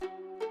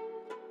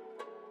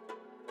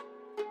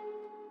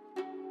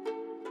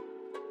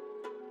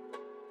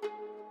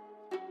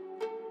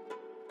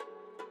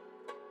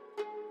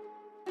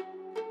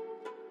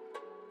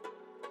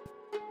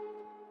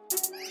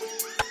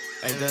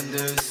Ain't done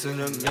this to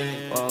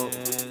me, whoa.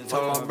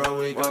 Told my bro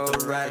we got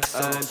the racks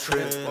on the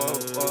trip,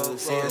 whoa.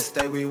 See a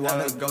state we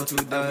wanna go to,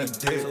 then we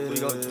dip.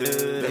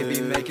 They be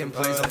making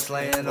plays, I'm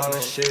slaying on the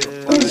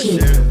shit.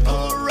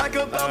 Pull a rack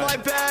up out my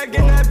bag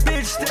and that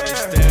bitch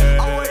there.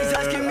 Always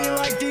asking me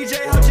like,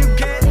 DJ, how'd you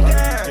get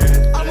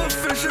there? I'm a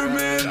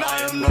fisherman,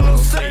 I am no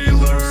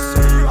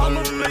sailor.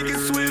 I'ma make it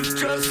swift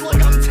just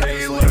like I'm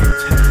Taylor.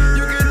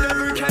 You can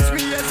never catch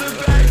me as a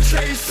bag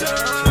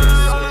chaser.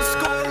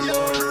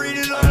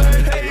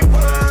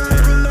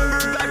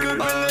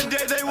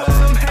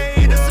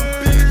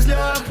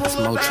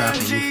 Slow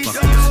trapping, you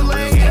fucking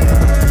when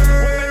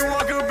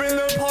walk up in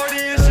the party,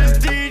 it's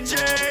just DJ.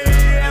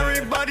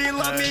 Everybody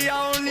love me,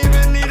 I don't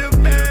even need a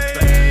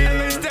pay.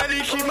 And they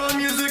steady keep my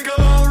music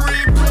on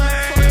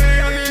replay.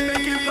 I be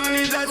making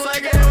money, that's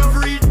like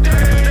every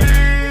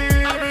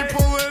day. I be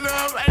pulling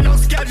up, ain't no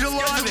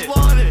schedule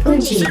on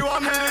it. She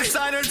want me to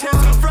sign her tits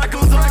with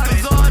freckles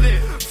on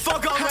it.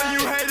 Fuck all of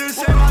you haters,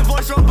 say my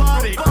voice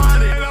robotic.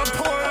 And I'm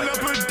pouring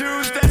up a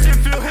deuce, that shit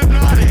feel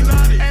hypnotic.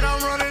 And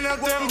I'm running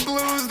up them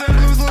blues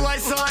like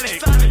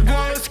Sonic.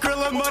 Wanna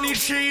Skrilla money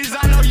cheese,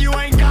 I know you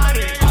ain't got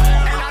it.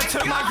 And I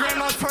took my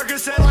grandma's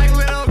Percocet like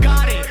Lil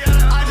Gotti.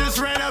 I just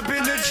ran up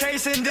in the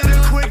chase and did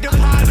a quick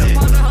deposit.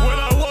 When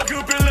I walk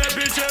up in that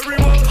bitch,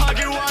 everyone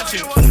pocket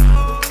watching.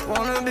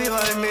 Wanna be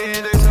like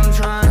me, they some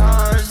trying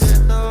hard.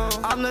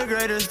 I'm the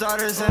greatest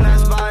artist and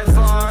that's by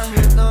far.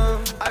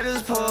 I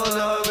just pulled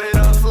up in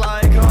a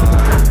fly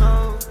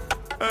car.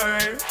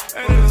 Hey,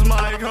 and it's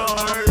my car.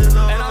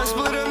 And I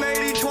split them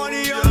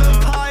 80-20 on the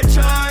pie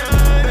chart.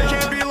 They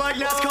can't be like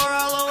NASCAR,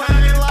 LOL,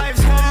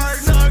 life's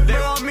hard. They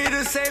want me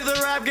to save the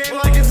rap game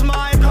like it's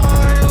my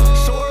part.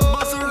 Short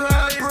bus of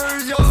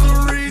rappers, y'all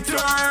some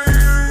retards.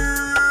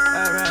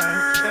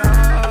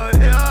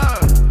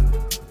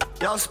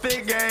 Yeah. Y'all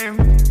spit game,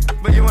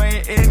 but you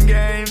ain't in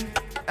game.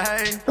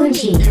 Hey,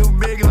 you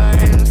big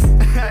lames.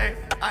 Hey,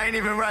 I ain't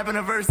even rapping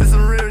a verse, this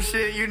some real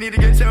shit. You need to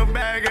get your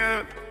bag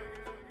up,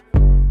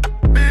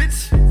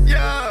 bitch.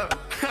 Yeah.